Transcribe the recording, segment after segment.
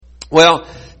Well,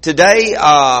 today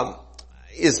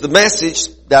is the message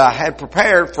that I had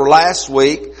prepared for last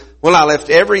week when I left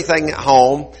everything at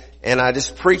home, and I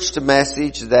just preached a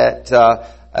message that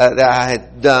I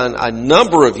had done a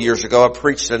number of years ago. I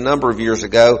preached a number of years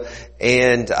ago,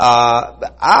 and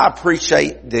I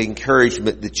appreciate the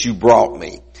encouragement that you brought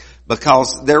me,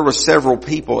 because there were several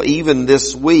people, even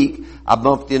this week, I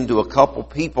bumped into a couple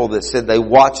people that said they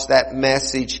watched that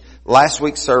message, last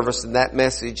week's service, and that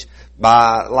message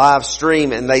by live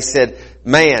stream, and they said,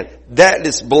 man, that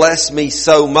just blessed me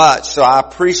so much. So I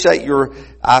appreciate your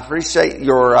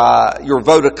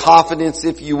vote of confidence,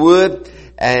 if you would.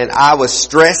 And I was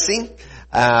stressing,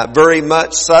 very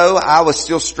much so. I was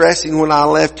still stressing when I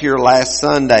left here last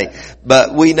Sunday.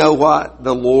 But we know what?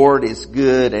 The Lord is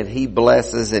good, and He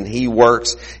blesses and He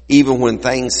works. Even when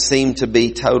things seem to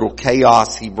be total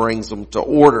chaos, He brings them to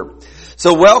order.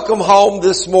 So welcome home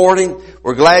this morning.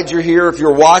 We're glad you're here. If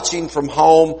you're watching from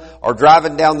home or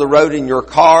driving down the road in your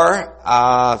car,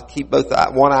 keep both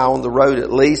one eye on the road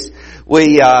at least.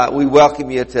 We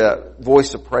welcome you to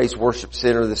Voice of Praise Worship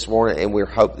Center this morning, and we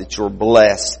hope that you're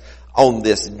blessed on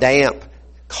this damp,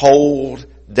 cold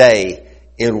day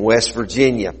in West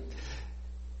Virginia.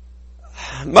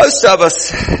 Most of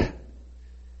us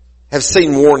have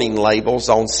seen warning labels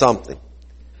on something.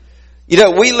 You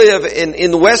know, we live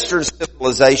in the Western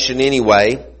civilization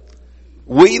anyway.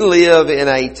 We live in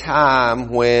a time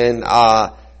when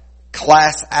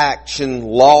class action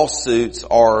lawsuits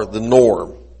are the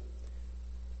norm.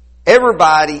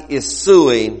 Everybody is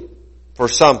suing for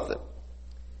something.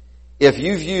 If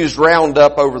you've used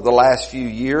Roundup over the last few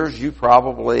years, you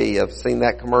probably have seen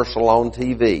that commercial on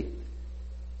TV.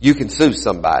 You can sue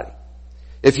somebody.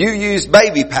 If you used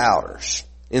baby powders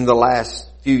in the last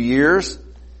few years,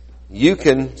 you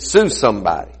can sue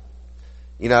somebody.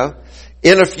 You know,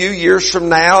 in a few years from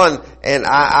now, and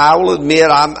I will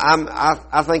admit,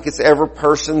 I think it's every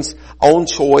person's own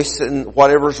choice and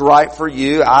whatever's right for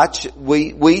you.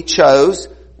 We chose,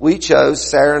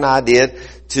 Sarah and I did,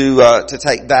 to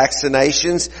take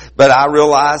vaccinations, but I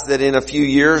realize that in a few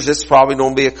years, it's probably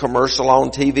going to be a commercial on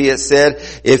TV. It said,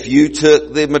 if you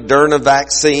took the Moderna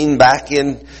vaccine back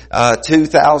in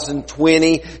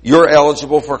 2020, you're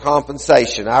eligible for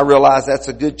compensation. I realize that's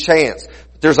a good chance.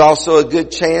 But there's also a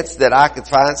good chance that I could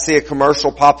see a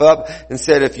commercial pop up and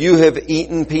said, if you have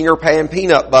eaten Peter Pan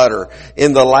peanut butter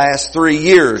in the last 3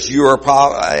 years, you are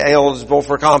eligible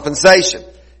for compensation.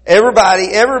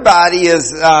 Everybody's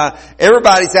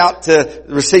out to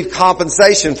receive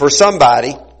compensation for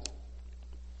somebody.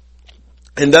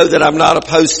 And though that I'm not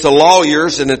opposed to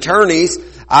lawyers and attorneys,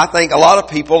 I think a lot of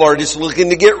people are just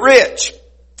looking to get rich.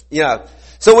 You know,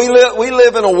 so we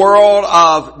live in a world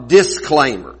of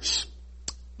disclaimers.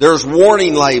 There's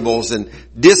warning labels and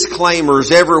disclaimers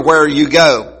everywhere you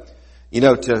go. You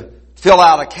know, to fill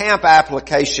out a camp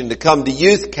application to come to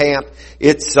youth camp,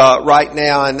 it's right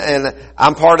now, and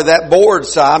I'm part of that board,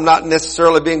 so I'm not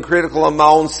necessarily being critical of my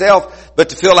own self, but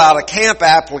to fill out a camp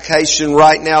application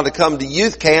right now to come to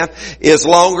youth camp is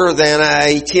longer than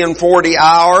a 1040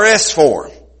 IRS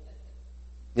form.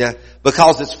 Yeah,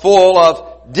 because it's full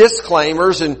of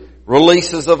disclaimers and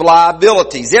releases of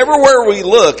liabilities. Everywhere we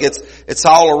look, it's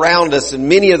all around us, and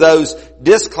many of those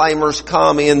disclaimers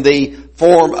come in the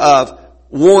form of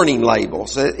warning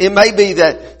labels. It may be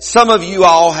that some of you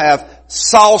all have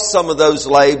saw some of those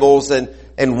labels and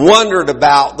wondered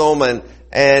about them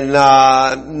and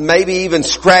maybe even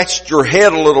scratched your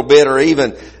head a little bit or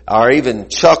even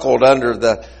chuckled under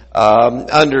the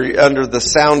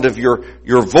sound of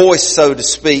your voice, so to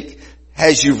speak,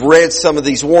 as you've read some of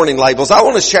these warning labels. I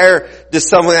want to share just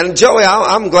some of that. And Joey,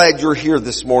 I'm glad you're here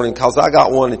this morning because I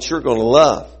got one that you're going to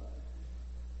love.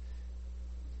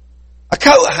 A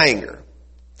coat hanger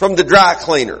from the dry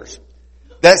cleaners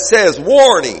that says,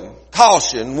 warning,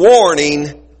 caution,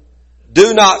 warning,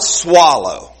 do not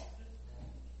swallow.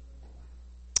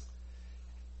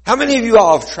 How many of you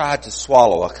all have tried to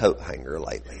swallow a coat hanger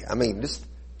lately? I mean,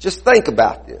 just think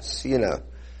about this, you know.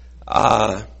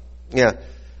 Yeah.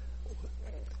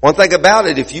 One thing about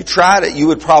it, if you tried it, you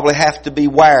would probably have to be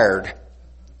wired.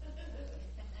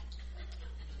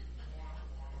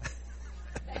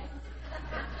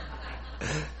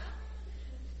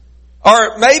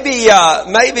 Or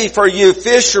maybe for you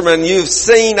fishermen, you've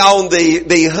seen on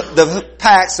the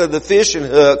packs of the fish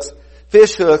hooks,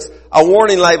 a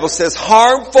warning label says,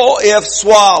 harmful if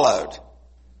swallowed.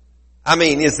 I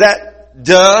mean, is that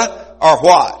duh or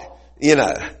what? You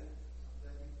know.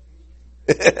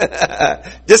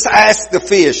 Just ask the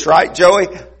fish, right, Joey?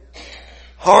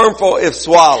 Harmful if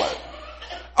swallowed.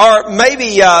 Or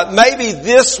maybe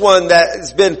this one that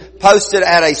has been posted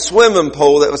at a swimming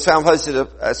pool, that was found posted at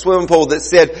a swimming pool that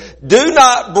said, "Do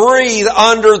not breathe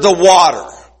under the water."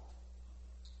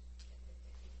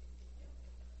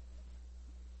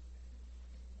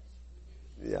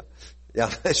 Yeah,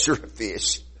 that's your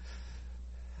fish.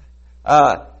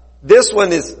 This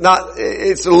one is not,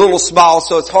 it's a little small,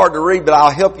 so it's hard to read, but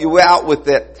I'll help you out with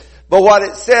it. But what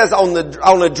it says on a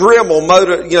Dremel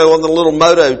motor, on the little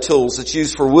moto tools that's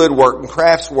used for woodwork and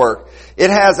crafts work, it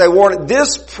has a warning.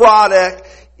 This product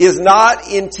is not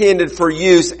intended for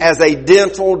use as a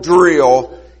dental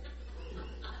drill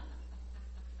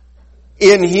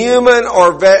in human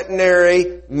or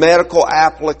veterinary medical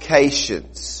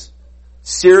applications.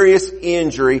 Serious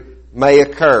injury may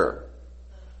occur.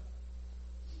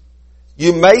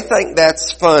 You may think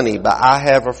that's funny, but I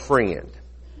have a friend.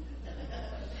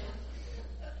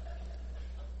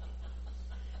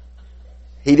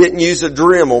 He didn't use a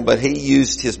Dremel, but he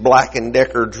used his Black &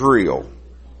 Decker drill.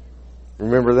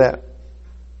 Remember that?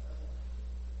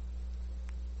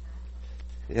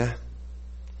 Yeah.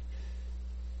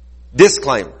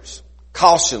 Disclaimers.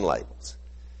 Caution labels.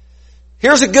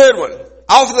 Here's a good one.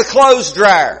 Off the clothes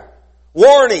dryer.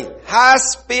 Warning, high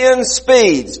spin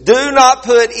speeds. Do not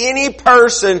put any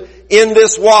person in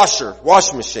this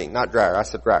washing machine, not dryer, I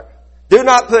said dryer. Do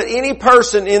not put any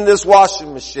person in this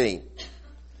washing machine.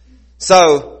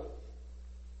 So,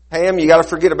 Pam, you gotta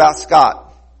forget about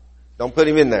Scott. Don't put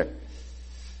him in there.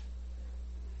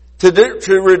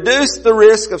 To reduce the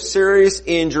risk of serious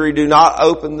injury, do not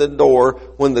open the door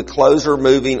when the clothes are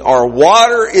moving or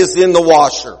water is in the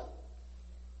washer.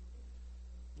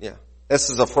 Yeah, this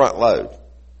is a front load.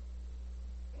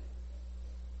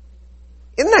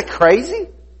 Isn't that crazy?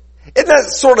 Isn't that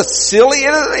sort of silly?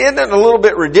 Isn't that a little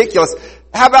bit ridiculous?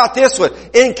 How about this one?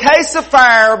 In case of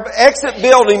fire, exit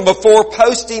building before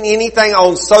posting anything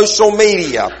on social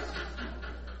media.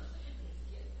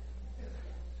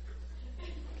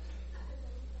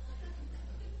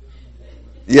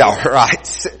 Yeah, right.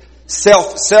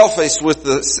 Selfie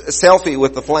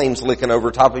with the flames licking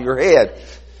over top of your head.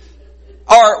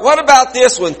 Or what about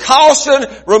this one? Caution,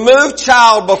 remove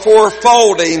child before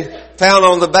folding, found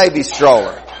on the baby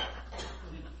stroller.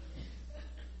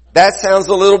 That sounds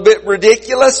a little bit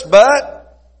ridiculous,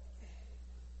 but,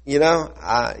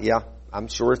 I'm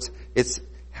sure it's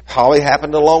probably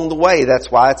happened along the way. That's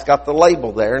why it's got the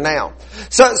label there now.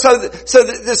 So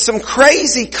there's some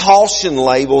crazy caution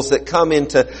labels that come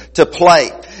into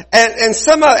play. And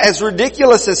some of, as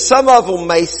ridiculous as some of them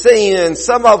may seem and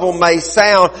some of them may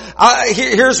sound,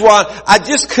 here's one. I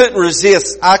just couldn't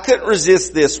resist. I couldn't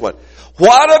resist this one.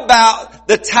 What about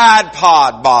the Tide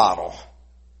Pod bottle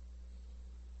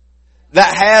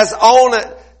that has on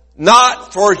it,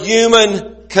 not for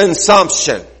human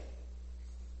consumption?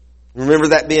 Remember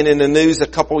that being in the news a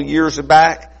couple years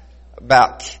back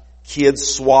about kids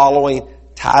swallowing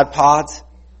Tide Pods?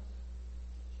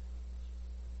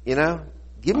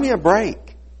 Give me a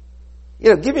break.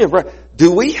 Give me a break.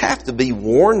 Do we have to be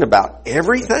warned about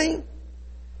everything?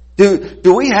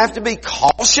 Do we have to be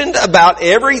cautioned about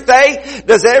everything?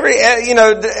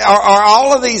 Are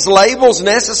all of these labels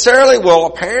necessarily? Well,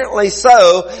 apparently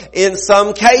so in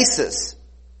some cases.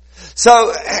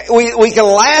 So we can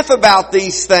laugh about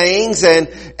these things and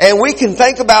we can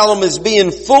think about them as being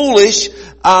foolish,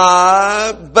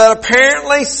 but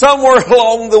apparently somewhere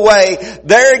along the way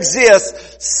there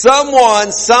exists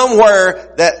someone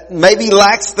somewhere that maybe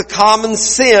lacks the common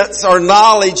sense or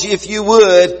knowledge, if you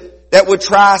would, that would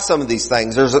try some of these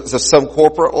things. There's some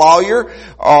corporate lawyer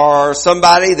or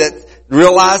somebody that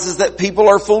realizes that people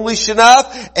are foolish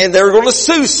enough and they're going to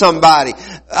sue somebody.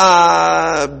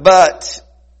 But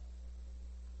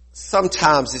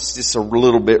sometimes it's just a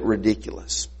little bit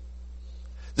ridiculous.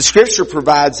 The Scripture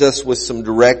provides us with some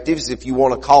directives, if you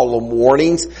want to call them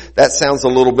warnings. That sounds a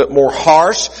little bit more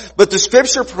harsh. But the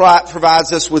Scripture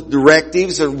provides us with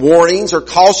directives and warnings or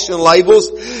caution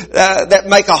labels that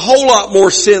make a whole lot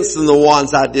more sense than the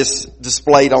ones I just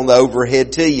displayed on the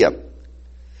overhead to you.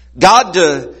 God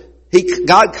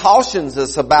cautions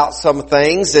us about some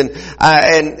things, and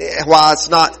while it's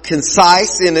not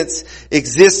concise in its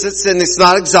existence and it's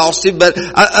not exhaustive, but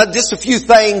just a few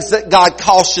things that God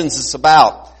cautions us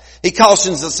about. He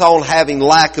cautions us on having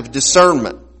lack of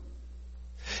discernment.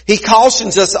 He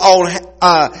cautions us on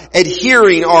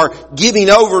adhering or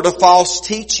giving over to false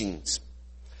teachings.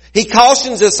 He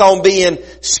cautions us on being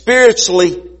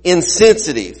spiritually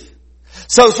insensitive.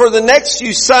 So for the next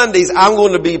few Sundays, I'm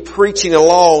going to be preaching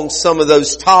along some of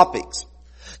those topics.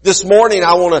 This morning,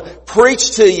 I want to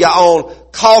preach to you on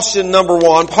caution number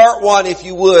one. Part one, if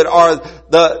you would, are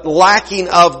the lacking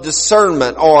of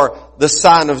discernment or the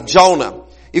sign of Jonah.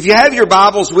 If you have your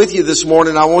Bibles with you this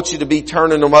morning, I want you to be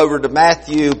turning them over to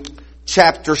Matthew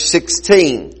chapter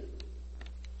 16.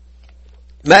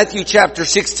 Matthew chapter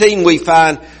 16, we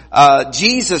find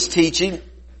Jesus teaching.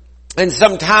 And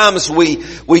sometimes we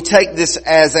take this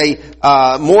as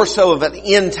a more so of an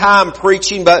end time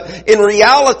preaching, but in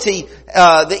reality,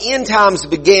 the end times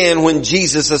began when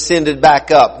Jesus ascended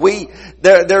back up.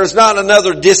 There's not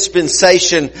another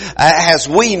dispensation as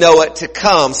we know it to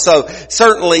come. So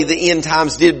certainly the end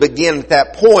times did begin at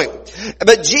that point.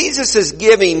 But Jesus is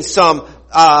giving some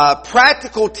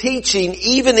practical teaching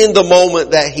even in the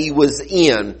moment that he was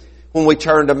in when we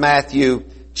turn to Matthew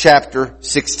chapter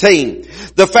 16.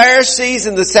 The Pharisees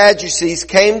and the Sadducees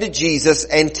came to Jesus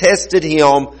and tested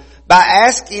him by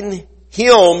asking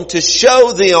him to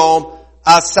show them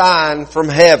a sign from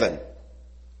heaven.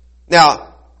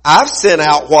 Now, I've sent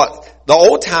out what the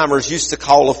old timers used to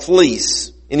call a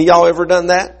fleece. Any of y'all ever done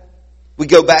that? We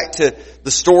go back to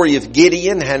the story of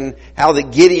Gideon and how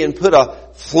that Gideon put a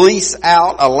fleece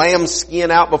out, a lamb skin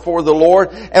out before the Lord.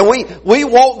 And we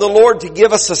want the Lord to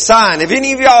give us a sign. Have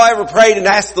any of y'all ever prayed and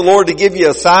asked the Lord to give you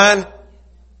a sign?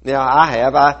 Yeah, I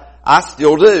have. I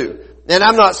still do. And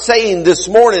I'm not saying this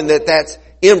morning that that's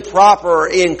improper or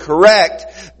incorrect,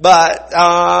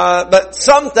 but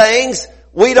some things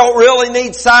we don't really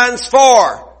need signs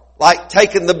for. Like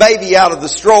taking the baby out of the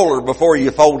stroller before you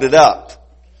fold it up.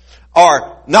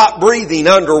 Or not breathing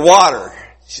underwater.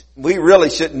 We really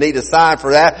shouldn't need a sign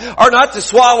for that. Or not to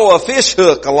swallow a fish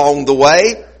hook along the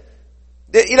way.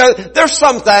 You know, there's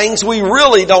some things we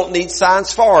really don't need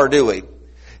signs for, do we?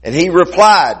 And he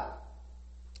replied,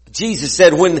 Jesus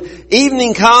said, when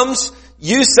evening comes,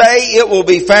 you say it will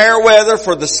be fair weather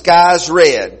for the sky's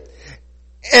red.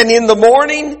 And in the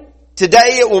morning,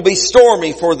 today it will be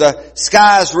stormy for the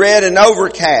sky's red and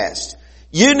overcast.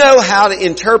 You know how to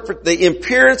interpret the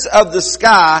appearance of the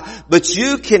sky, but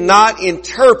you cannot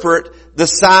interpret the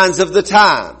signs of the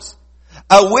times.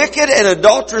 A wicked and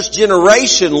adulterous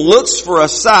generation looks for a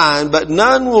sign, but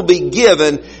none will be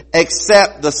given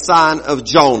except the sign of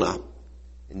Jonah.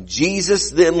 And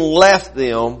Jesus then left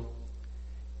them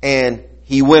and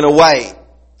he went away.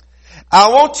 I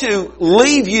want to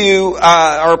leave you,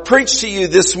 or preach to you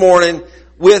this morning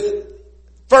with,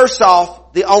 first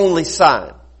off, the only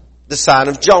sign. The sign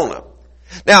of Jonah.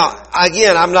 Now,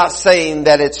 again, I'm not saying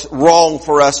that it's wrong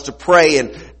for us to pray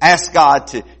and ask God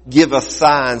to give us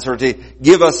signs or to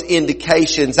give us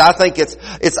indications. I think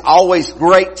it's always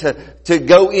great to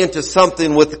go into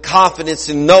something with the confidence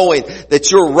in knowing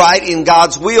that you're right in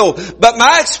God's will. But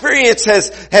my experience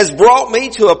has brought me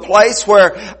to a place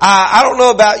where I don't know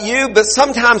about you, but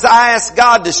sometimes I ask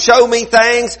God to show me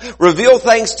things, reveal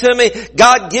things to me.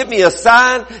 God, give me a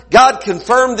sign. God,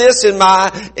 confirm this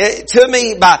to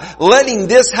me by letting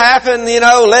this happen,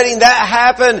 letting that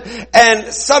happen.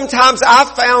 And sometimes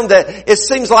I've found that it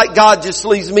seems like God just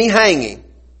leaves me hanging.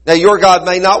 Now your God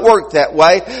may not work that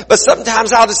way, but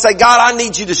sometimes I'll just say, God, I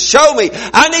need you to show me.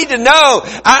 I need to know.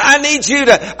 I need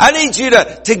you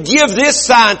to give this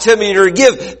sign to me or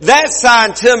give that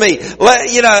sign to me.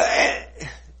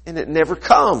 And it never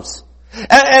comes.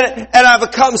 And I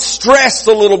become stressed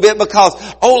a little bit because,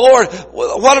 oh Lord,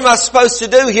 what am I supposed to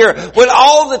do here? When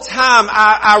all the time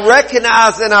I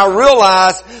recognize and I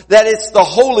realize that it's the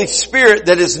Holy Spirit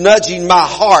that is nudging my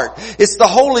heart. It's the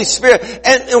Holy Spirit.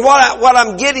 And what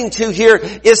I'm getting to here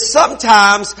is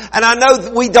sometimes, and I know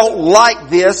that we don't like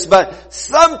this, but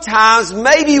sometimes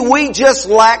maybe we just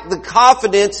lack the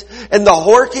confidence and the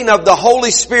working of the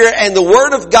Holy Spirit and the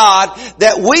Word of God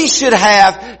that we should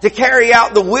have to carry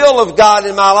out the will of God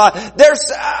in my life.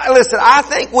 Listen, I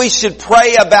think we should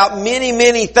pray about many,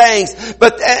 many things,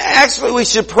 but actually we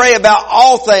should pray about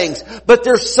all things. But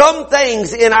there's some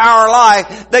things in our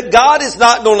life that God is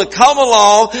not going to come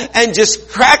along and just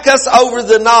crack us over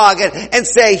the noggin and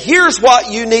say, here's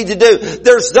what you need to do.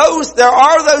 There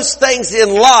are those things in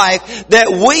life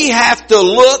that we have to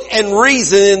look and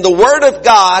reason in the Word of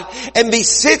God and be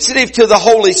sensitive to the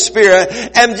Holy Spirit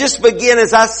and just begin,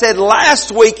 as I said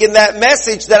last week in that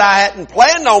message that I hadn't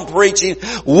planned on preaching,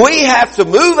 we have to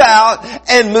move out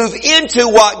and move into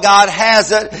what God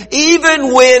has it,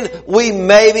 even when we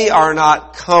maybe are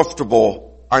not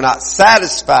comfortable, are not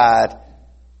satisfied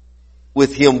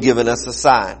with Him giving us a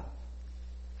sign.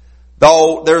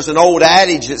 Though there's an old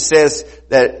adage that says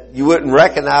that you wouldn't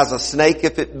recognize a snake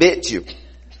if it bit you.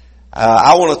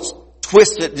 I want to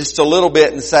twist it just a little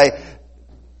bit and say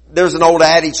there's an old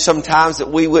adage sometimes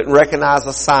that we wouldn't recognize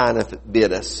a sign if it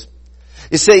bit us.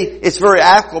 You see, it's very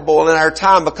applicable in our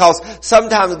time because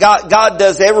sometimes God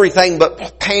does everything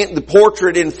but paint the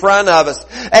portrait in front of us.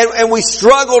 And we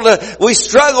struggle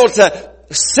to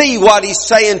see what He's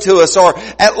saying to us, or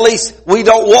at least we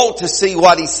don't want to see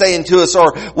what He's saying to us,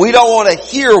 or we don't want to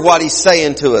hear what He's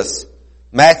saying to us.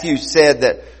 Matthew said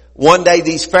that one day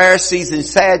these Pharisees and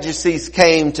Sadducees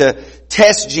came to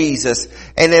test Jesus.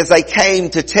 And as they came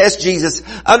to test Jesus,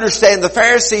 understand the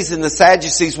Pharisees and the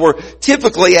Sadducees were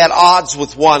typically at odds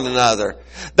with one another.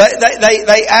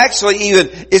 They actually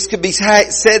even, it could be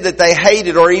said that they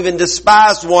hated or even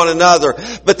despised one another.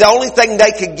 But the only thing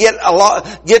they could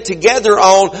get together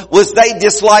on was they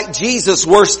disliked Jesus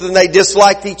worse than they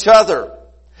disliked each other.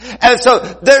 And so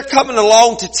they're coming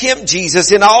along to tempt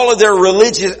Jesus in all of their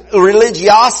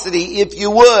religiosity, if you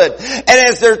would. And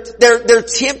as they're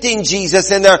tempting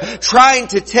Jesus and they're trying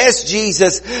to test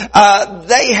Jesus,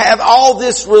 they have all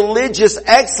this religious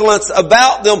excellence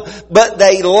about them, but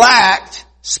they lacked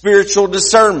spiritual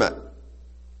discernment.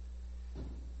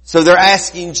 So they're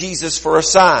asking Jesus for a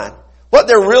sign. What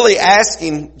they're really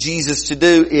asking Jesus to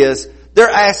do is they're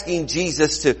asking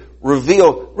Jesus to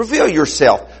reveal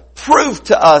yourself. Prove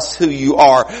to us who you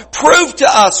are. Prove to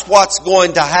us what's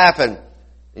going to happen.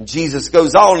 And Jesus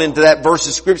goes on into that verse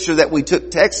of scripture that we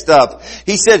took text of.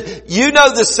 He said, you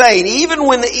know the saying, even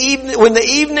when the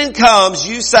evening comes,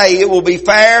 you say it will be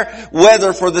fair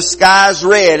weather for the sky's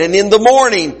red. And in the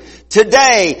morning,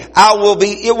 today,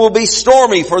 it will be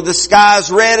stormy for the sky's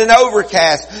red and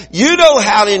overcast. You know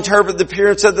how to interpret the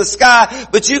appearance of the sky,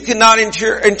 but you cannot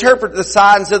interpret the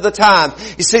signs of the time.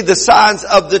 You see, the signs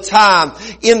of the time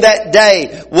in that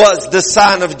day was the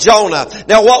sign of Jonah.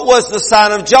 Now, what was the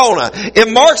sign of Jonah?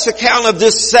 In Mark's account of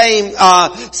this same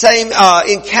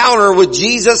encounter with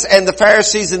Jesus and the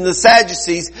Pharisees and the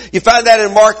Sadducees, you find that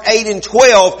in Mark 8 and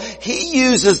 12, he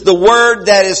uses the word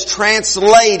that is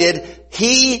translated,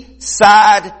 he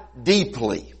sighed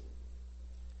deeply.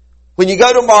 When you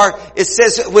go to Mark, it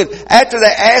says after they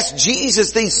asked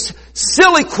Jesus these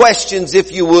silly questions,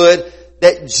 if you would,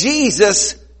 that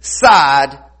Jesus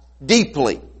sighed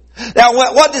deeply. Now,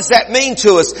 what does that mean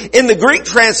to us? In the Greek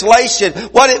translation,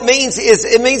 what it means is,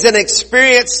 it means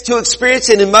to experience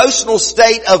an emotional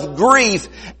state of grief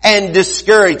and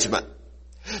discouragement.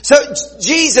 So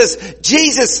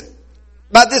Jesus,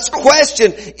 by this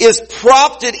question, is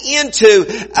prompted into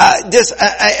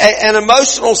an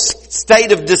emotional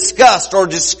state of disgust or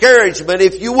discouragement,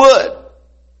 if you would.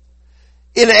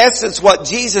 In essence, what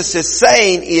Jesus is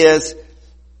saying is,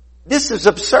 this is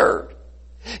absurd.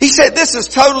 He said, this is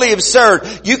totally absurd.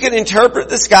 You can interpret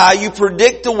the sky, you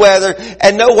predict the weather,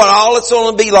 and know what all it's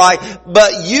going to be like,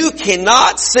 but you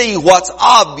cannot see what's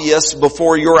obvious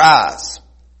before your eyes.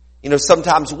 You know,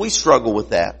 sometimes we struggle with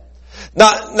that.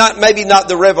 Maybe not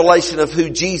the revelation of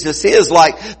who Jesus is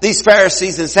like these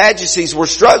Pharisees and Sadducees were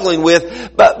struggling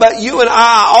with, but you and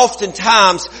I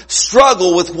oftentimes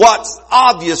struggle with what's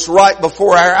obvious right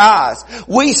before our eyes.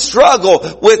 We struggle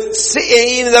with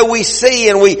even though we see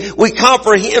and we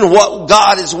comprehend what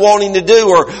God is wanting to do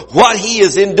or what He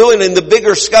is doing in the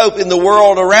bigger scope in the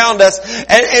world around us,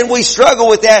 and we struggle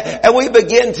with that and we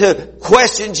begin to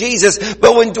question Jesus.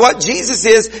 But what Jesus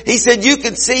is, He said you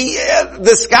can see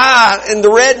the sky and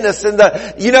the redness and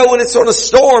you know when it's going to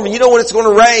storm, and you know when it's going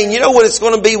to rain, you know when it's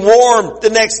going to be warm the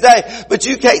next day, but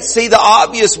you can't see the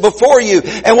obvious before you.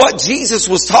 And what Jesus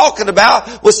was talking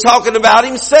about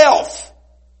Himself.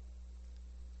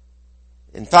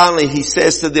 And finally He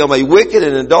says to them, a wicked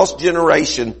and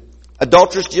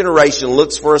adulterous generation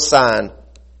looks for a sign,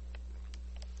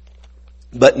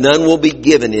 but none will be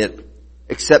given it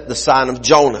except the sign of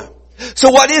Jonah.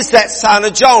 So what is that sign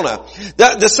of Jonah?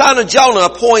 The sign of Jonah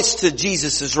points to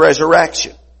Jesus'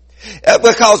 resurrection.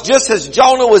 Because just as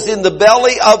Jonah was in the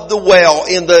belly of the whale,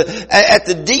 at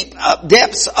the deep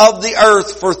depths of the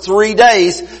earth for 3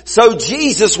 days, so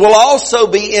Jesus will also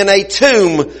be in a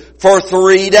tomb for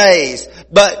 3 days.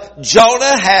 But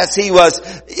Jonah, he was,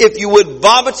 if you would,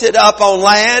 vomited up on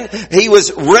land. He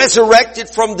was resurrected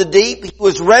from the deep. He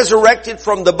was resurrected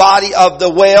from the body of the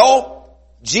whale.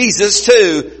 Jesus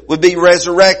too would be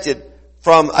resurrected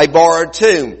from a borrowed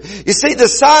tomb. You see, the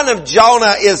sign of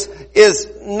Jonah is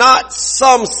not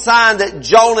some sign that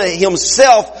Jonah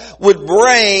himself would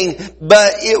bring,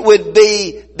 but it would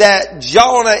be that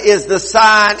Jonah is the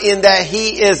sign in that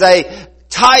he is a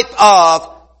type of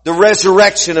the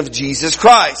resurrection of Jesus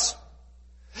Christ.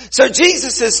 So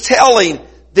Jesus is telling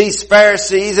these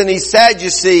Pharisees and these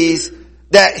Sadducees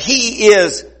that He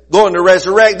is going to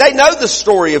resurrect. They know the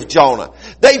story of Jonah.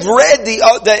 They've read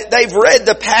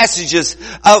the passages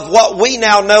of what we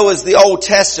now know as the Old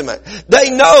Testament. They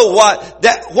know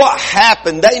what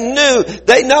happened. They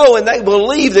know and they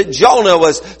believe that Jonah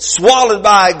was swallowed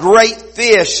by a great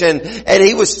fish and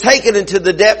he was taken into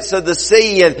the depths of the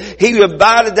sea and he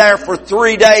abided there for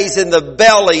 3 days in the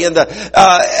belly, in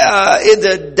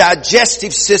the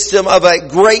digestive system of a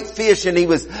great fish, and he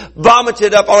was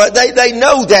vomited up on it. They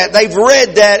know that. They've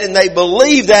read that and they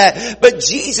believe that. But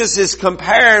Jesus is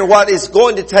comparing what is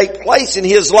going to take place in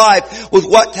his life with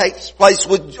what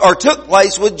took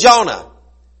place with Jonah.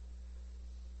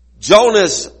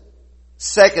 Jonah's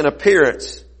second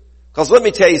appearance. Because let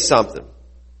me tell you something.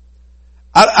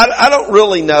 I don't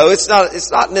really know. It's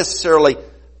not necessarily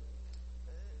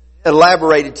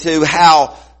elaborated to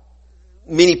how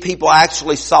many people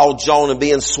actually saw Jonah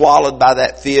being swallowed by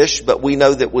that fish, but we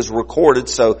know that it was recorded,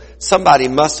 so somebody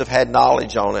must have had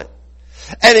knowledge on it.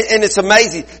 And it's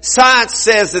amazing. Science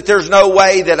says that there's no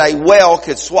way that a whale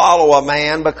could swallow a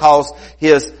man because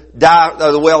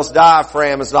the whale's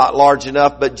diaphragm is not large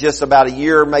enough, but just about a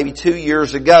year, maybe 2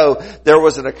 years ago, there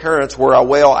was an occurrence where a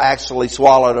whale actually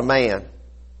swallowed a man.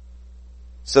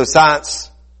 So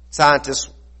scientists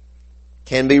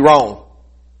can be wrong.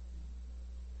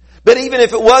 But even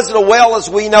if it wasn't a whale as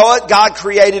we know it, God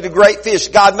created a great fish.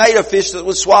 God made a fish that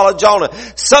would swallow Jonah.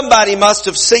 Somebody must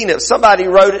have seen it. Somebody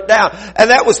wrote it down. And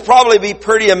that was probably be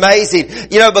pretty amazing,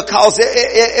 because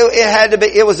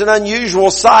it was an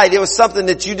unusual sight. It was something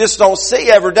that you just don't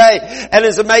see every day. And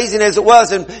as amazing as it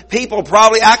was, and people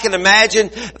probably, I can imagine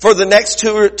for the next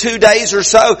 2 days or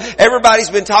so, everybody's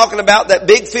been talking about that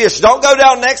big fish. Don't go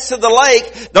down next to the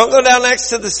lake. Don't go down next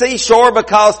to the seashore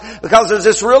because there's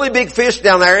this really big fish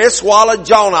down there. It swallowed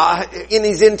Jonah in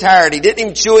his entirety. Didn't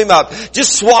even chew him up.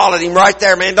 Just swallowed him right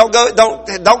there, man. Don't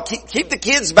keep the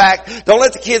kids back. Don't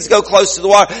let the kids go close to the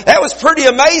water. That was pretty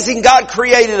amazing. God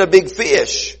created a big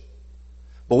fish.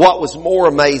 But what was more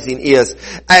amazing is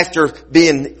after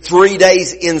being 3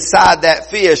 days inside that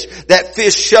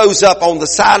fish shows up on the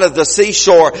side of the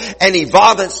seashore and he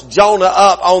vomits Jonah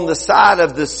up on the side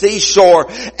of the seashore,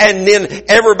 and then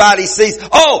everybody sees,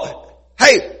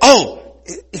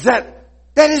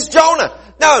 that is Jonah.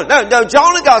 No.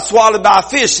 Jonah got swallowed by a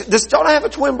fish. Does Jonah have a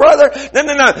twin brother? No.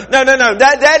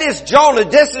 That is Jonah.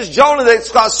 This is Jonah that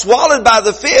got swallowed by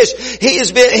the fish. He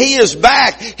is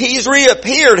back. He's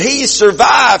reappeared. He's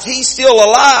survived. He's still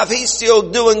alive. He's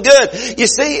still doing good. You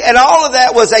see, and all of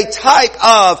that was a type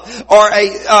of, or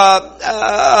a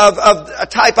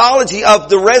typology of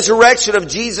the resurrection of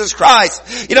Jesus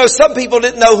Christ. Some people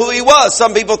didn't know who he was.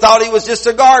 Some people thought he was just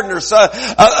a gardener. So,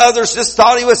 others just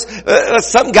thought he was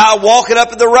some guy walking up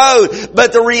the road.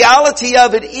 But the reality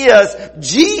of it is,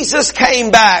 Jesus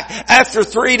came back after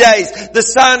 3 days, the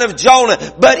son of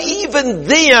Jonah. But even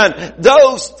then,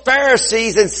 those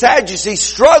Pharisees and Sadducees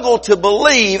struggled to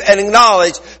believe and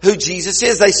acknowledge who Jesus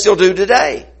is. They still do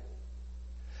today.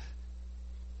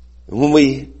 When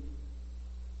we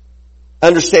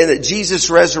understand that Jesus'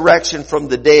 resurrection from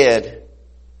the dead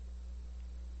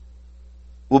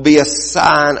will be a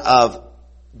sign of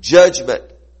judgment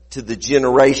to the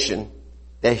generation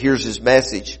that hears his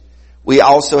message, we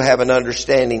also have an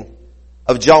understanding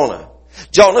of Jonah.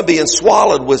 Jonah being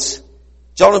swallowed was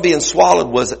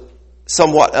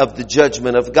somewhat of the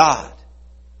judgment of God.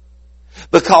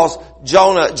 Because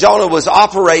Jonah was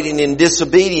operating in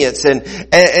disobedience,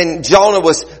 and Jonah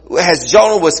was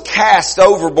cast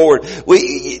overboard.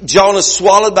 Jonah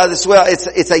swallowed by this whale.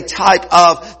 It's a type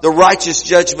of the righteous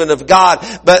judgment of God.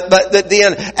 But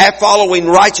then, following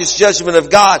righteous judgment of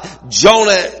God,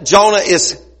 Jonah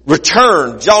is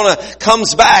returned. Jonah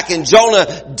comes back, and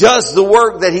Jonah does the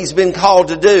work that he's been called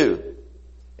to do.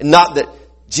 And not that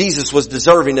Jesus was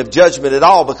deserving of judgment at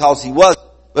all, because he was.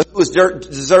 But who is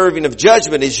deserving of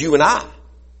judgment is you and I.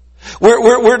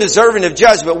 We're deserving of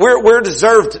judgment. We're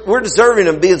deserving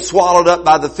of being swallowed up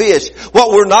by the fish.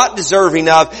 What we're not deserving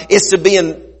of is to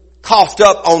being coughed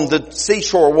up on the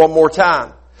seashore one more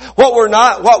time. What we're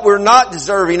not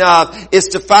deserving of is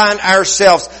to find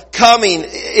ourselves coming,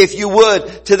 if you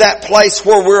would, to that place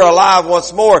where we're alive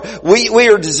once more. We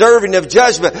are deserving of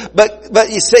judgment.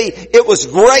 But you see, it was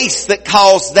grace that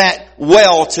caused that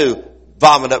whale to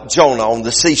vomit up Jonah on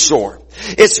the seashore.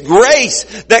 It's grace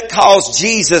that caused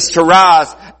Jesus to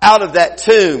rise out of that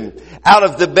tomb out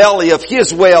of the belly of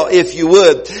His well, if you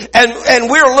would. And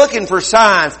we're looking for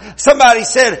signs. Somebody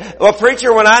said, well,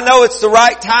 preacher, when I know it's the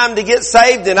right time to get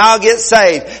saved, then I'll get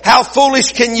saved. How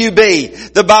foolish can you be?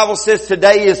 The Bible says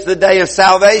today is the day of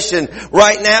salvation.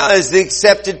 Right now is the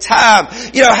accepted time.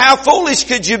 You know, how foolish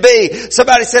could you be?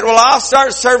 Somebody said, well, I'll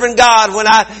start serving God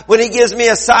when He gives me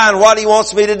a sign what He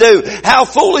wants me to do. How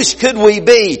foolish could we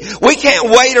be? We can't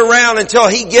wait around until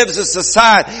He gives us a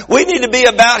sign. We need to be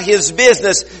about His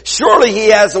business. Surely He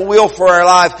has a will for our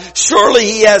life. Surely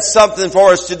He has something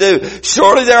for us to do.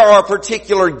 Surely there are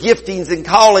particular giftings and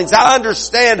callings. I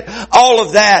understand all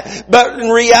of that. But in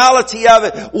reality of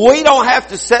it, we don't have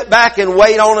to sit back and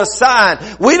wait on a sign.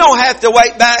 We don't have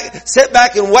to sit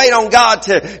back and wait on God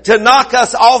to knock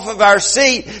us off of our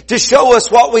seat to show us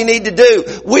what we need to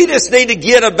do. We just need to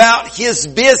get about His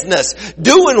business,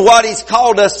 doing what He's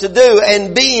called us to do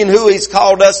and being who He's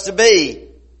called us to be.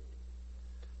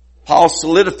 Paul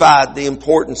solidified the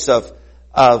importance of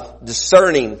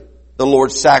discerning the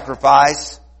Lord's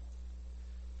sacrifice.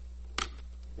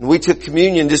 And we took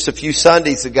communion just a few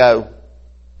Sundays ago.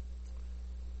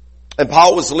 And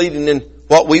Paul was leading in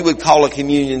what we would call a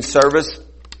communion service.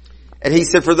 And he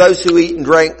said, for those who eat and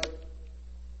drink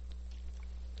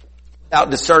without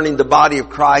discerning the body of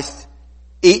Christ,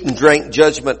 eat and drink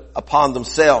judgment upon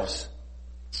themselves.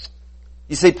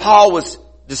 You see, Paul was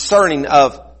discerning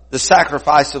of the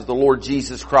sacrifice of the Lord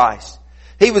Jesus Christ.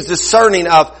 He was discerning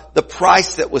of the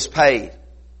price that was paid.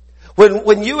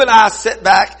 When you and I sit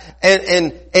back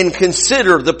and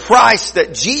consider the price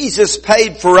that Jesus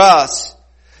paid for us,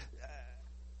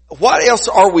 what else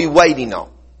are we waiting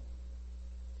on?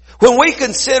 When we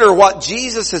consider what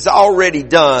Jesus has already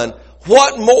done,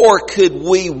 what more could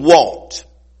we want?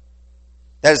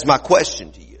 That is my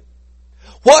question to you.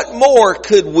 What more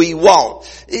could we want?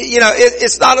 You know,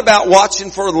 it's not about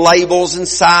watching for labels and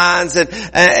signs and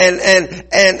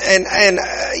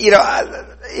you know,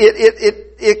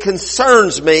 it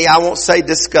concerns me. I won't say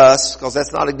disgust because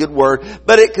that's not a good word,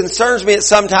 but it concerns me at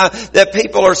some time that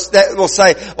people that will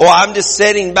say, "Oh, I'm just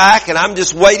sitting back and I'm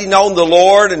just waiting on the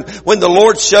Lord, and when the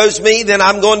Lord shows me, then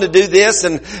I'm going to do this,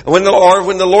 and when the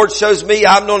Lord shows me,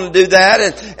 I'm going to do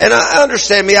that." And I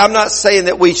understand me. I'm not saying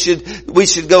that we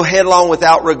should go headlong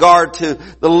without regard to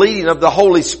the leading of the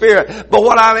Holy Spirit. But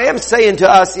what I am saying to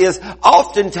us is,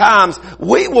 oftentimes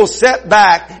we will sit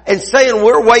back and saying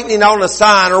we're waiting on a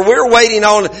sign, or we're waiting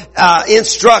on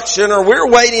instruction, or we're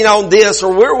waiting on this,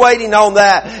 or we're waiting on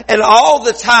that. And all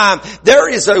the time, there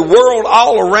is a world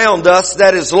all around us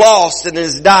that is lost and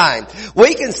is dying.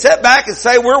 We can sit back and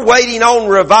say we're waiting on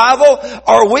revival,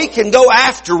 or we can go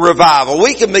after revival.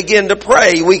 We can begin to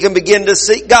pray. We can begin to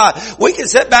seek God. We can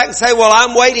sit back and say, well,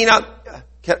 I'm waiting on...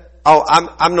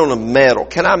 I'm going to meddle.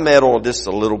 Can I meddle just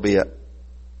a little bit?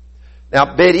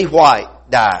 Now, Betty White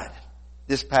died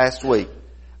this past week.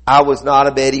 I was not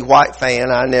a Betty White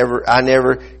fan. I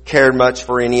never cared much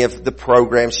for any of the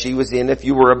programs she was in. If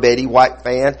you were a Betty White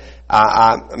fan,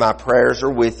 my prayers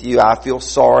are with you. I feel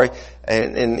sorry,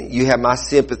 and you have my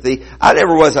sympathy. I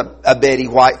never was a Betty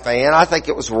White fan. I think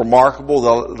it was remarkable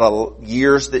the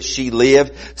years that she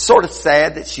lived. Sort of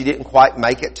sad that she didn't quite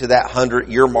make it to that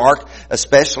 100-year mark,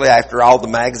 especially after all the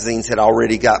magazines had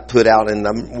already got put out in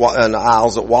the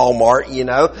aisles at Walmart. You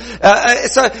know,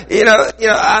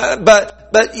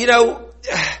 But you know,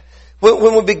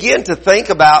 when we begin to think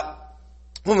about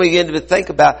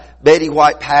Betty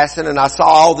White passing, and I saw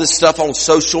all this stuff on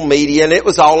social media, and it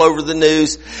was all over the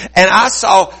news, and I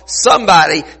saw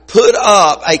somebody put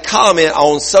up a comment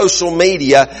on social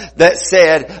media that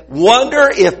said, "Wonder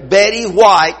if Betty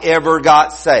White ever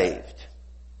got saved."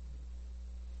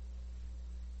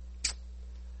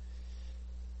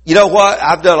 You know what?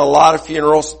 I've done a lot of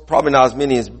funerals, probably not as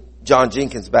many as John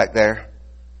Jenkins back there,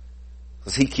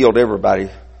 because he killed everybody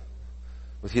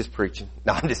with his preaching.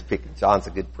 No, I'm just picking. John's a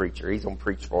good preacher. He's going to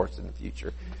preach for us in the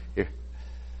future. Here.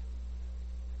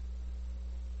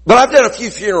 But I've done a few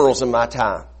funerals in my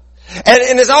time.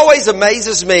 And it always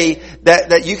amazes me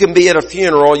that you can be at a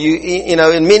funeral, you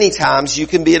know, and many times you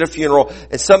can be at a funeral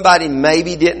and somebody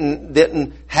maybe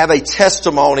didn't have a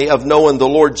testimony of knowing the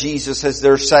Lord Jesus as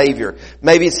their Savior.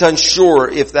 Maybe it's unsure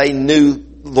if they knew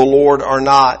the Lord or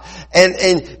not.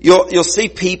 And you'll see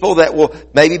people that will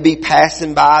maybe be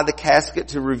passing by the casket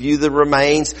to review the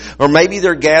remains, or maybe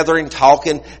they're gathering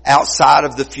talking outside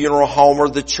of the funeral home or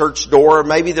the church door, or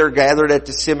maybe they're gathered at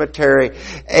the cemetery,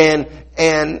 and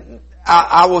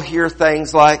I will hear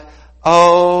things like,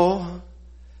 "Oh,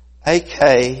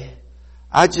 okay,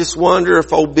 I just wonder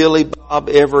if old Billy Bob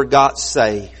ever got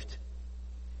saved.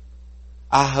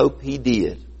 I hope he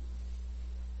did."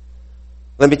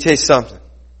 Let me tell you something.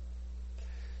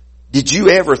 Did you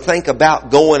ever think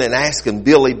about going and asking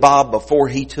Billy Bob before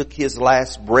he took his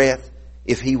last breath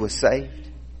if he was saved?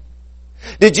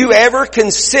 Did you ever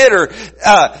consider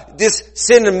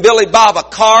sending Billy Bob a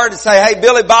card and say, hey,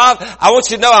 Billy Bob, I want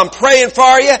you to know I'm praying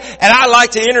for you and I'd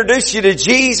like to introduce you to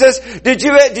Jesus? Did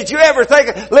you ever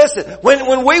think, listen,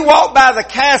 when we walk by the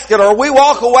casket or we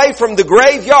walk away from the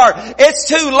graveyard, it's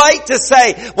too late to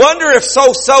say, wonder if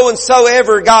so and so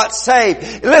ever got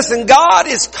saved. Listen, God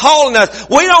is calling us.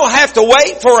 We don't have to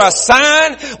wait for a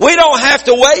sign. We don't have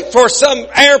to wait for some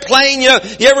airplane. You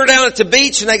ever down at the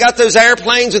beach and they got those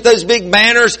airplanes with those big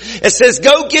banners? It says,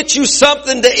 go get you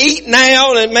something to eat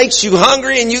now, and it makes you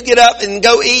hungry and you get up and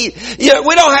go eat.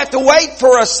 We don't have to wait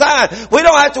for a sign. We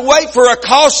don't have to wait for a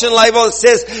caution label that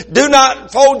says, do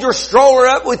not fold your stroller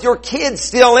up with your kids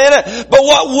still in it. But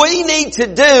what we need to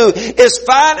do is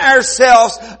find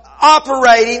ourselves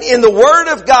operating in the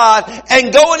Word of God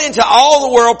and going into all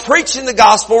the world, preaching the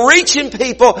gospel, reaching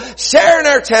people, sharing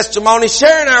our testimony,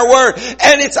 sharing our Word.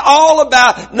 And it's all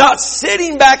about not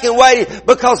sitting back and waiting,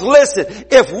 because listen,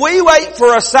 if we wait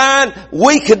for a sign,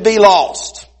 we could be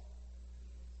lost.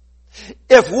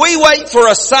 If we wait for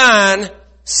a sign,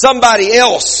 somebody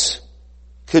else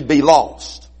could be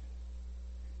lost.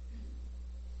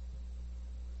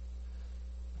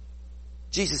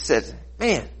 Jesus said,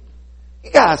 man, you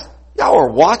guys, y'all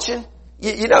are watching.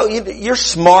 You're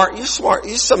smart. You're smart.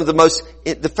 You're some of the most,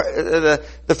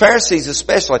 the Pharisees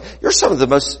especially, you're some of the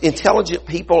most intelligent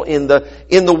people in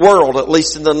the world, at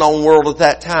least in the known world at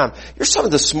that time. You're some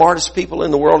of the smartest people in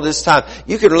the world at this time.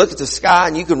 You can look at the sky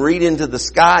and you can read into the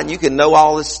sky and you can know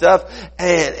all this stuff,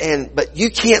 but you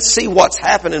can't see what's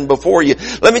happening before you.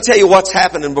 Let me tell you what's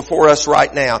happening before us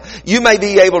right now. You may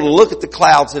be able to look at the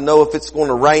clouds and know if it's going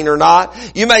to rain or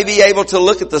not. You may be able to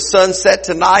look at the sunset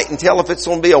tonight and tell if it's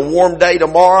going to be a warm day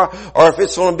tomorrow or if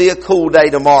it's going to be a cool day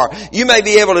tomorrow. You may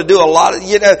be able to do a lot of,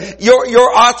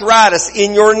 your arthritis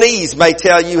in your knees may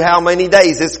tell you how many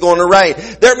days it's going to rain.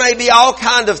 There may be all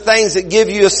kinds of things that give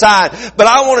you a sign. But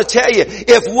I want to tell you,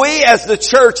 if we as the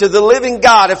church of the living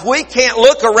God, if we can't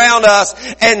look around us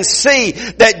and see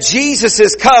that Jesus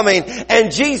is coming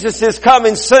and Jesus is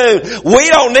coming soon, we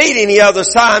don't need any other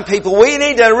sign, people. We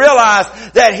need to realize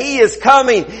that He is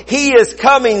coming. He is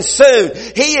coming soon.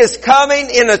 He is coming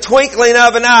in a twinkling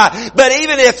of an eye. But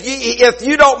even if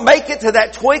you don't make it to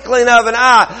that twinkling of an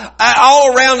eye,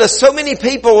 all around us, so many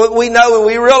people that we know and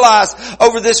we realize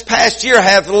over this past year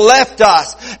have left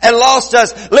us and lost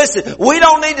us. Listen, we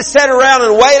don't need to sit around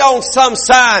and wait on some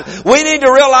sign. We need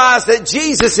to realize that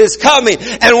Jesus is coming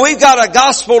and we've got a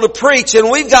gospel to preach and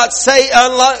we've got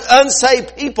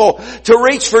unsaved people to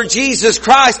reach for Jesus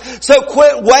Christ. So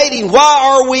quit waiting.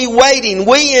 Why are we waiting?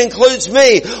 We includes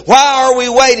me. Why are we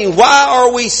waiting? Why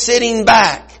are we sitting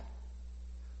back?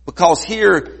 Because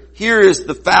here is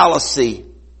the fallacy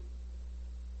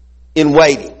in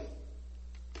waiting.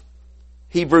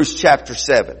 Hebrews chapter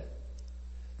 7.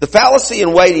 The fallacy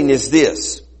in waiting is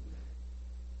this.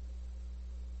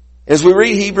 As we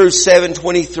read Hebrews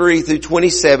 7:23 through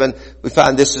 27, we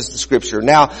find this is the scripture.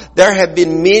 Now, there have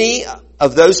been many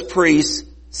of those priests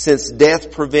since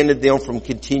death prevented them from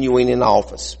continuing in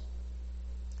office.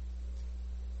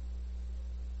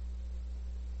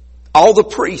 All the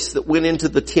priests that went into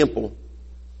the temple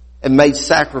and made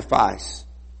sacrifice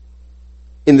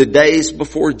in the days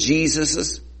before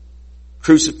Jesus'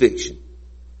 crucifixion.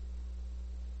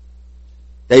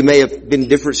 They may have been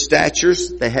different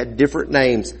statures, they had different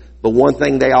names, but one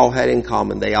thing they all had in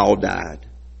common, they all died.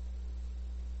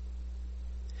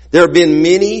 There have been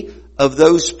many of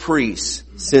those priests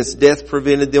since death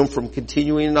prevented them from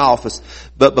continuing in office,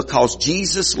 but because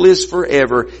Jesus lives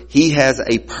forever, He has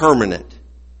a permanent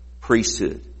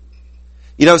priesthood.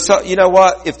 You know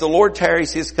what? If the Lord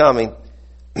tarries His coming,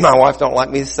 my wife don't like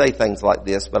me to say things like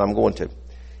this, but I'm going to.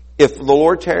 If the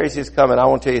Lord tarries His coming, I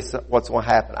want to tell you what's going to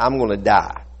happen. I'm going to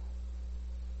die.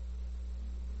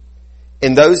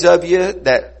 And those of you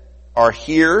that are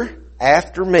here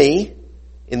after me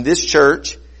in this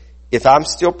church, if I'm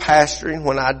still pastoring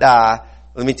when I die,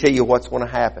 let me tell you what's going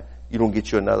to happen. You don't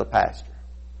get you another pastor.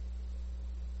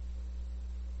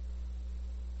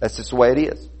 That's just the way it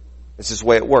is. That's just the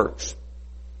way it works.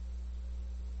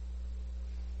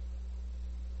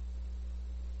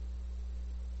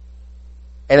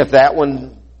 And if that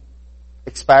one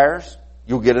expires,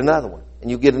 you'll get another one. And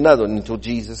you'll get another one until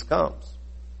Jesus comes.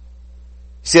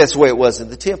 See, that's the way it was in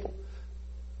the temple.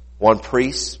 One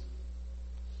priest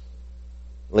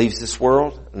leaves this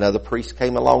world. Another priest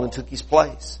came along and took his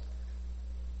place.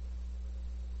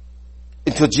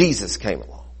 Until Jesus came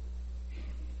along.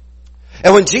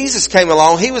 And when Jesus came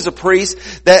along, He was a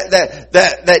priest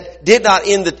that did not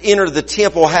enter the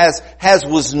temple as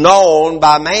was known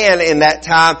by man in that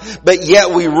time, but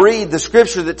yet we read the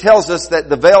scripture that tells us that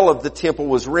the veil of the temple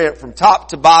was rent from top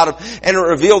to bottom and it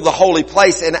revealed the holy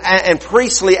place, and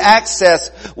priestly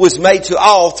access was made to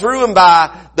all through and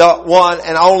by the one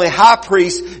and only high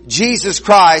priest, Jesus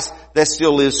Christ, that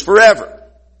still lives forever.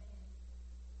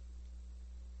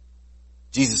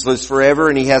 Jesus lives forever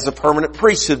and He has a permanent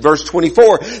priesthood. Verse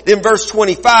 24. Then verse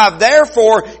 25.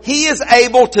 Therefore, He is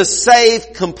able to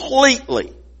save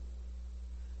completely.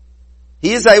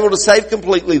 He is able to save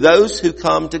completely those who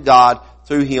come to God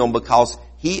through Him, because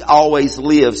He always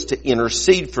lives to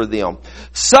intercede for them.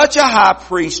 Such a high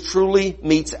priest truly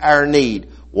meets our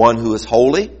need. One who is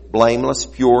holy, blameless,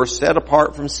 pure, set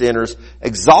apart from sinners,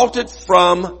 exalted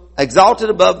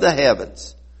above the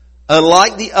heavens.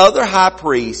 Unlike the other high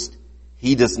priest,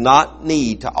 He does not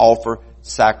need to offer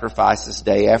sacrifices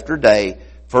day after day,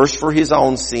 first for His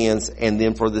own sins and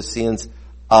then for the sins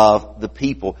of the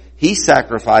people. He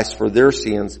sacrificed for their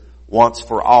sins once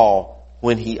for all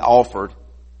when He offered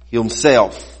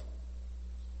Himself.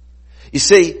 You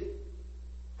see,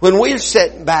 when we're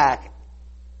sitting back,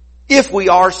 if we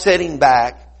are sitting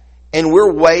back and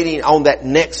we're waiting on that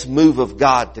next move of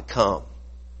God to come,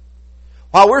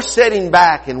 while we're sitting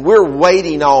back and we're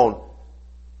waiting on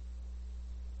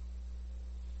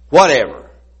whatever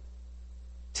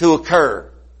to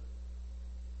occur.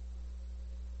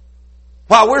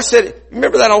 While we're sitting,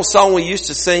 remember that old song we used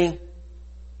to sing?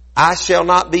 I shall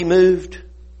not be moved.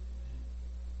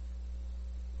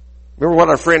 Remember what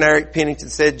our friend Eric Pennington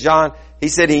said, John? He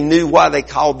said he knew why they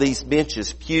called these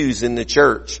benches pews in the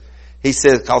church. He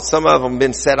said because some of them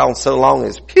been sat on so long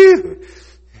as pew.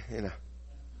 You know.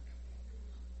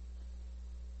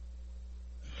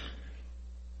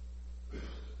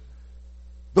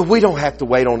 But we don't have to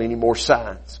wait on any more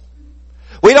signs.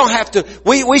 We don't have to,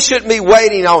 we shouldn't be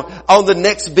waiting on the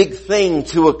next big thing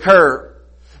to occur.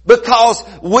 Because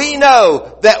we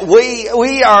know that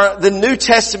we are the New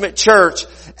Testament church,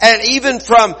 and even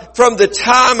from the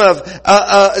time of,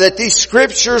 that these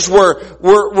scriptures were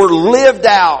lived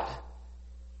out.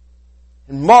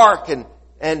 And Mark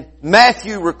and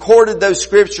Matthew recorded those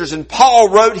scriptures, and Paul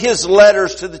wrote his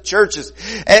letters to the churches.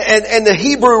 And the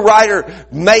Hebrew writer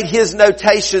made his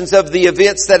notations of the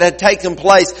events that had taken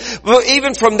place. But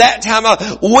even from that time on,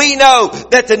 we know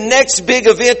that the next big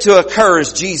event to occur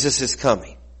is Jesus is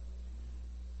coming.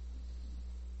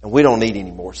 And we don't need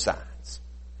any more signs.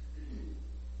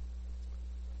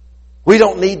 We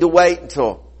don't need to wait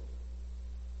until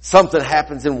something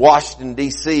happens in Washington,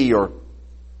 D.C., or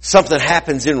something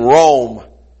happens in Rome,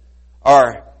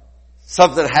 or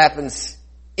something happens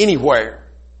anywhere.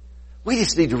 We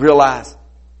just need to realize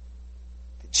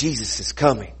that Jesus is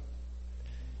coming.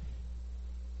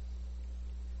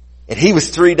 And He was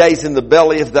 3 days in the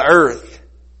belly of the earth.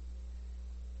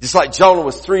 Just like Jonah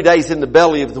was 3 days in the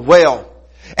belly of the whale.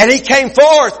 And He came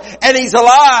forth, and He's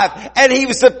alive, and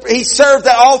He served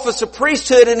that office of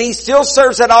priesthood, and He still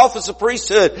serves that office of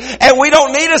priesthood. And we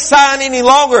don't need a sign any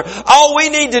longer. All we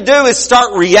need to do is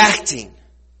start reacting.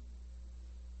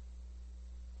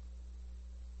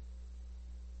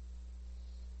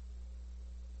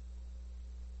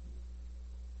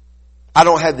 I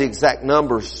don't have the exact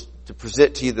numbers to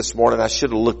present to you this morning. I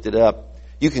should have looked it up.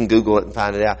 You can Google it and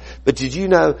find it out. But do you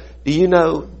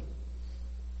know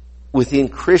within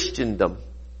Christendom,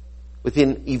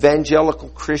 within evangelical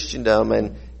Christendom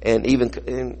and even,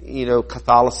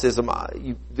 Catholicism,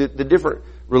 the different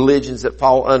religions that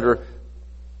fall under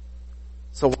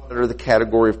the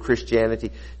category of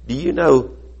Christianity, do you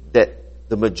know that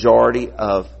the majority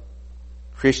of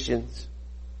Christians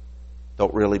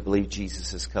don't really believe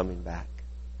Jesus is coming back?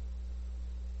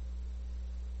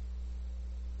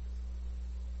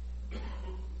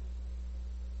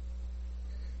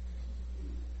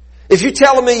 If you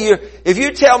tell me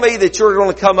that you're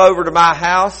going to come over to my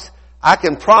house, I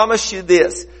can promise you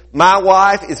this. My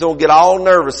wife is going to get all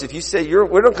nervous. If you say we're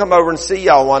going to come over and see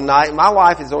y'all one night, my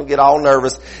wife is going to get all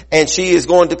nervous, and she is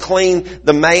going to clean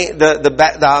the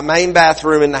main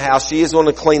bathroom in the house. She is going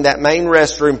to clean that main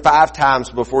restroom 5 times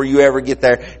before you ever get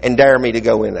there and dare me to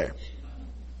go in there.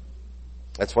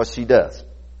 That's what she does.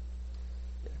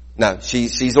 No,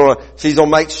 she's going to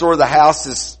make sure the house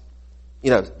is,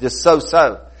 just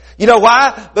so. You know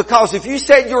why? Because if you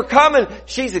said you're coming,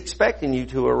 she's expecting you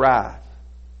to arrive.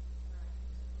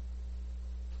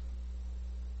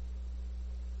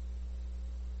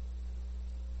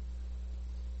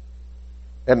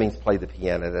 That means play the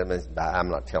piano. That means bye. I'm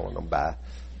not telling them bye.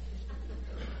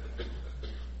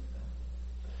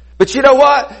 But you know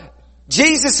what?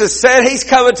 Jesus has said He's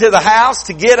coming to the house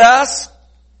to get us.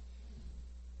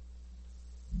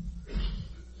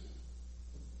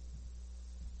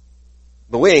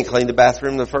 But we ain't cleaned the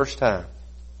bathroom the first time.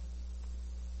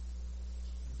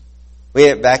 We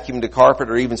ain't vacuumed the carpet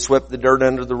or even swept the dirt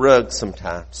under the rug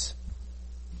sometimes.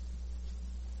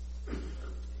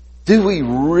 Do we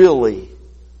really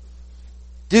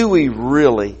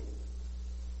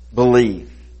believe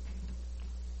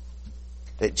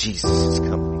that Jesus is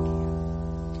coming again?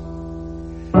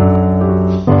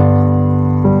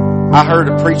 I heard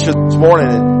a preacher this morning,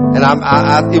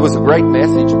 and it was a great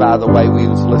message, by the way, we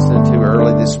was listening to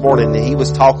early this morning, and he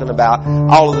was talking about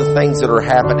all of the things that are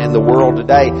happening in the world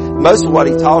today. Most of what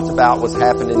he talked about was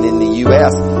happening in the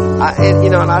U.S. And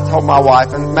I told my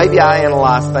wife, and maybe I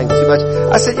analyze things too much,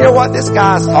 I said, you know what, this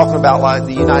guy is talking about like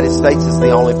the United States is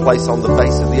the only place on the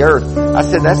face of the earth. I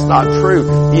said, that's not true.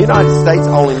 The United States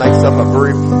only makes up a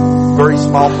very, very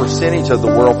small percentage of the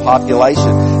world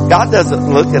population. God doesn't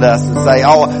look at us and say,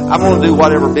 oh, I'm going to do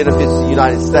whatever benefits the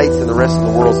United States and the rest of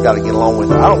the world's got to get along with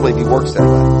it. I don't believe He works that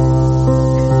way.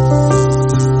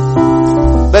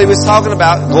 But he was talking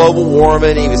about global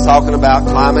warming. He was talking about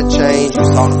climate change. He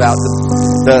was talking about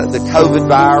the COVID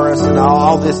virus and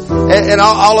all this. And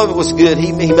all of it was good.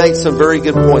 He made some very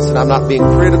good points, and I'm not being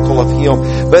critical of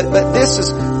him. But this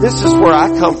is where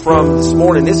I come from this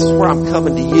morning. This is where I'm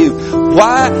coming to you.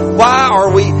 Why are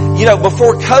we,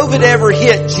 before COVID ever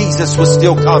hit, Jesus was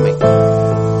still coming.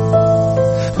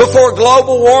 Before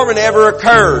global warming ever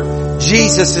occurred,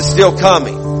 Jesus is still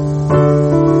coming.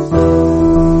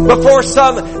 Before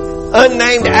some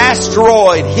unnamed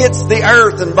asteroid hits the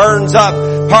earth and burns up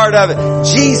part of it,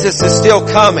 Jesus is still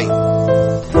coming.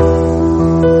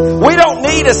 We don't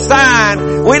need a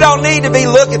sign. We don't need to be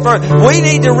looking for it. We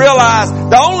need to realize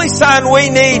the only sign we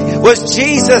need was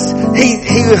Jesus. He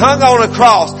hung on a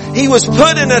cross. He was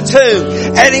put in a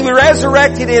tomb, and He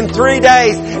resurrected in 3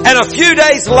 days. And a few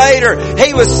days later,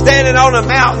 He was standing on a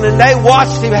mountain, and they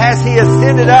watched Him as He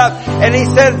ascended up. And He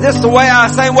said, this is the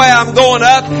same way I'm going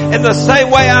up, and the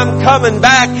same way I'm coming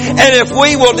back. And if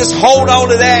we will just hold on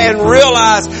to that and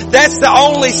realize that's the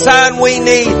only sign we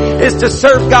need is to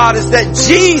serve God, is that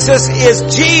Jesus is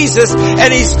Jesus,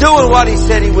 and He's doing what He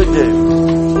said He would do.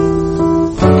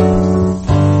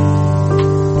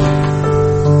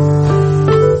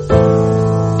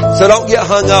 So don't get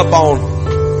hung up on,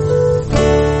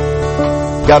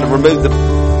 got to remove the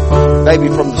baby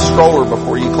from the stroller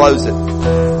before you close it.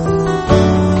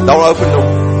 Don't open the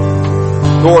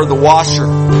door of the washer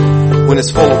when it's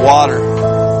full of water.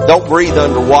 Don't breathe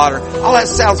underwater. All that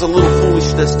sounds a little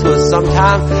foolishness to us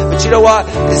sometimes, but you know what?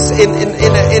 It's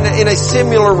in a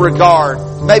similar regard,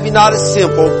 maybe not as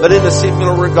simple, but in a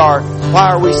similar regard, why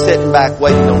are we sitting back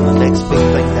waiting on the next big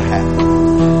thing to happen?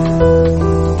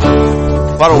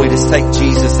 Why don't we just take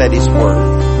Jesus at His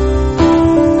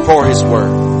word? For His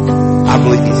word. I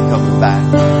believe He's coming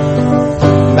back.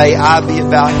 May I be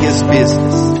about His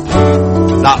business,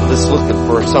 not just looking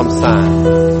for some sign.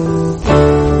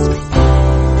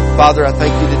 Father, I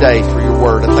thank You today for Your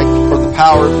word. I thank You for the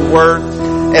power of Your word.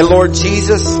 And Lord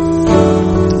Jesus,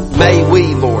 may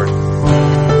we, Lord,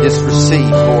 just receive,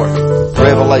 Lord,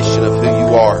 revelation of who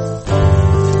You are.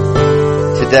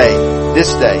 Today,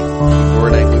 this day, in Your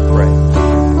name we pray.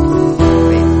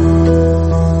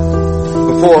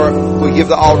 Before we give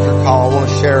the altar call, I want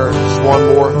to share just one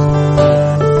more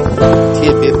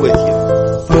tidbit with you.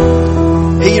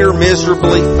 Peter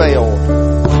miserably failed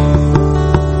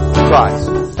Christ.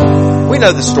 We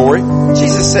know the story.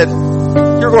 Jesus said,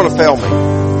 you're going to fail me.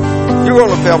 You're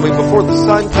going to fail me. Before the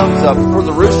sun comes up, before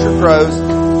the rooster crows,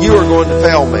 you are going to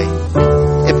fail me.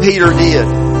 And Peter did.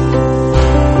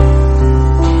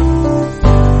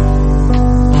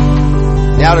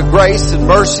 Out of grace and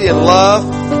mercy and love,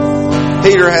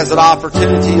 Peter has an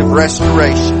opportunity of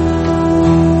restoration.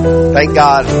 Thank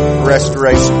God for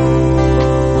restoration.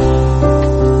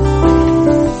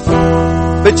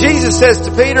 But Jesus says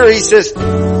to Peter, He says,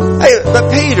 hey, but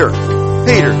Peter,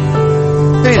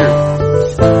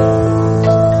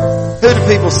 who do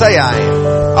people say I am?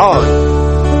 Oh,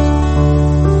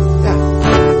 yeah.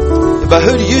 But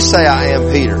who do you say I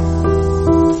am, Peter?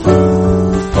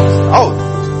 Oh,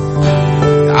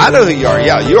 I know who you are.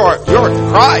 Yeah, you're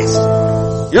Christ.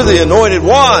 You're the anointed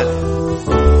one.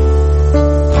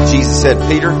 Jesus said,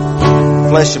 Peter,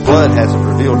 flesh and blood hasn't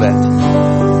revealed that to you.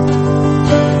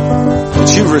 But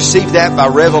you received that by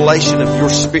revelation of your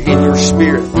spirit, in your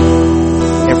spirit.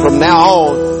 And from now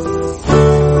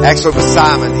on, actually with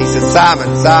Simon, he said, Simon.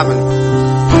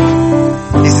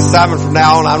 He said, Simon, from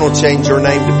now on, I'm going to change your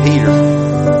name to Peter.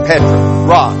 Petra,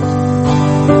 rock.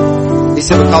 He He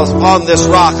said, because upon this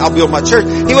rock I'll build my church.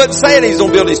 He wasn't saying he was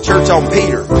going to build his church on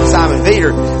Peter, Simon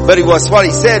Peter, but what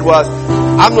he said was,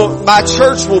 my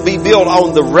church will be built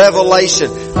on the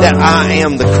revelation that I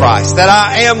am the Christ, that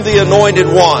I am the anointed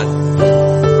one.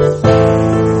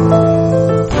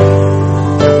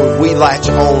 And when we latch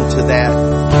on to that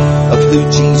of who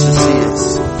Jesus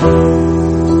is,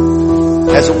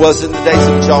 as it was in the days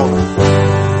of Jonah,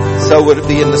 so would it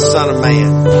be in the Son of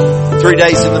Man. 3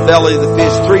 days in the belly of the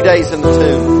fish, 3 days in the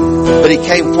tomb. But he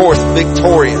came forth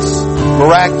victorious,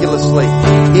 miraculously.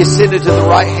 He ascended to the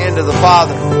right hand of the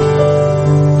Father.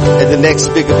 And the next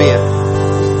big event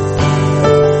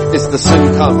is the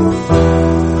soon coming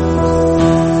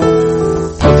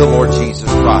of the Lord Jesus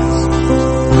Christ.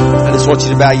 I just want you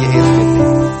to bow your heads with me.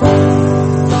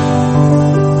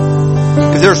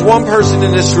 If there's one person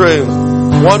in this room,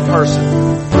 one person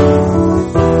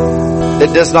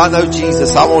that does not know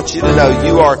Jesus, I want you to know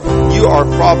you are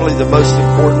probably the most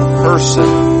important person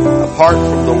apart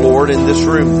from the Lord in this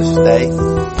room this day,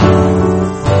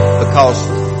 because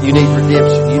you need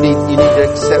redemption. You need to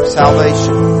accept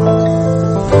salvation.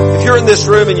 If you're in this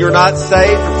room and you're not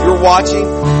saved, if you're watching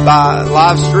by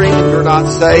live stream and you're not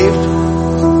saved,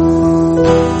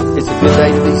 it's a good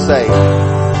day to be saved.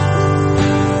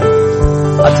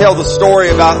 I tell the story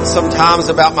sometimes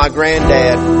about my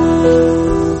granddad,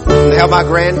 and how my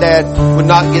granddad would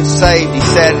not get saved. He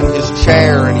sat in his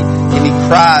chair and he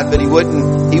cried, but he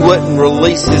wouldn't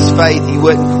release his faith. He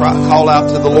wouldn't call out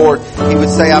to the Lord. He would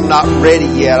say, I'm not ready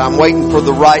yet. I'm waiting for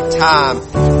the right time.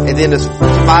 And then, to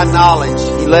my knowledge,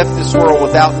 he left this world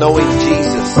without knowing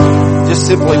Jesus, just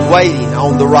simply waiting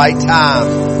on the right time.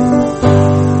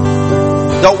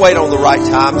 Don't wait on the right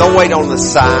time. Don't wait on the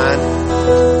sign.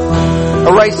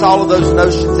 Erase all of those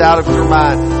notions out of your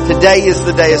mind. Today is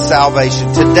the day of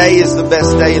salvation. Today is the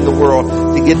best day in the world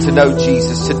to get to know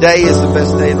Jesus. Today is the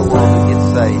best day in the world to get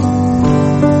saved.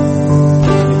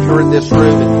 If you're in this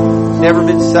room and you've never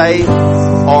been saved,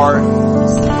 or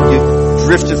you've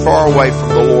drifted far away from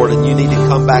the Lord and you need to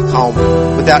come back home,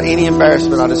 without any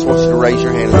embarrassment, I just want you to raise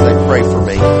your hand and say, pray for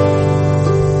me.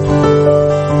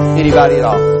 Anybody at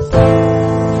all?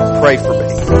 Pray for me.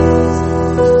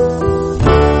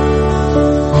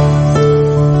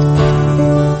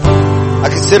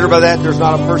 Consider by that there's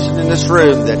not a person in this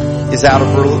room that is out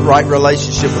of right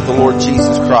relationship with the Lord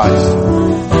Jesus Christ.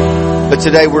 But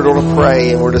today we're going to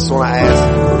pray, and we're just going to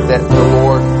ask that the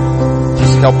Lord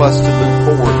just help us to move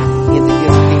forward into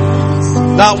His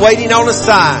kingdom. Not waiting on a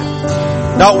sign,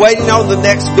 not waiting on the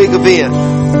next big event,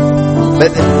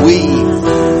 but that we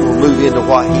will move into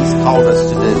what He's called us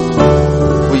to do.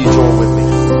 Will you join with me?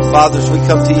 Father, as we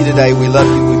come to you today, we love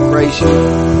you, we praise you.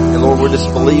 And Lord, we're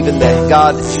just believing that,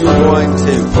 God, that you're going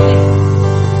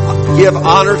to give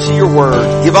honor to your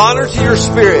word, give honor to your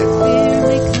Spirit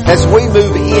as we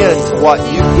move into what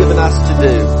you've given us to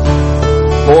do.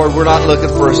 Lord, we're not looking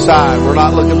for a sign. We're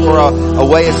not looking for a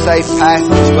way of safe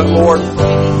passage. But Lord,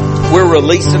 we're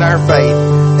releasing our faith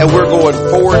and we're going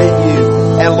forward in you.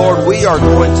 And Lord, we are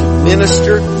going to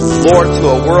minister, Lord, to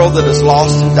a world that is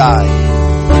lost and dying.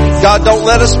 God, don't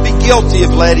let us be guilty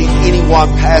of letting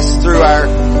anyone pass through our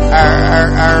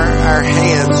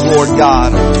hands, Lord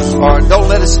God. Or don't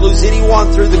let us lose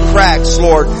anyone through the cracks,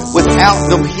 Lord, without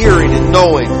them hearing and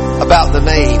knowing about the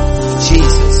name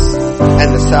Jesus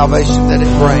and the salvation that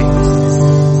it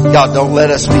brings. God, don't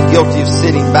let us be guilty of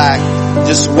sitting back,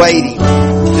 just waiting.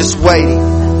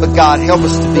 But God, help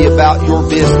us to be about your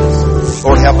business.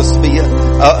 Lord, help us to be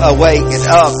awake and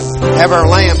up. Have our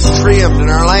lamps trimmed and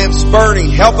our lamps burning.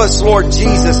 Help us, Lord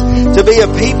Jesus, to be a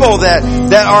people that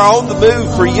are on the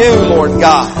move for you, Lord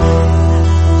God.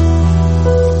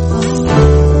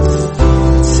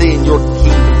 Seeing your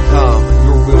kingdom come and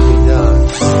your will be done.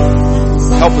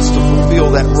 Help us to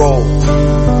fulfill that role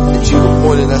that you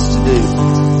appointed us to do.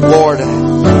 Lord,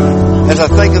 as I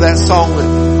think of that song,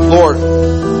 Lord,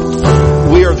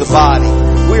 we are the body.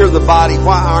 We are the body.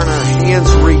 Why aren't our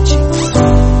hands reaching?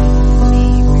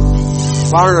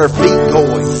 Why aren't our feet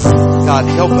going? God,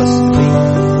 help us to be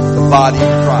the body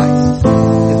of Christ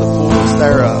in the fullness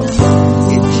thereof.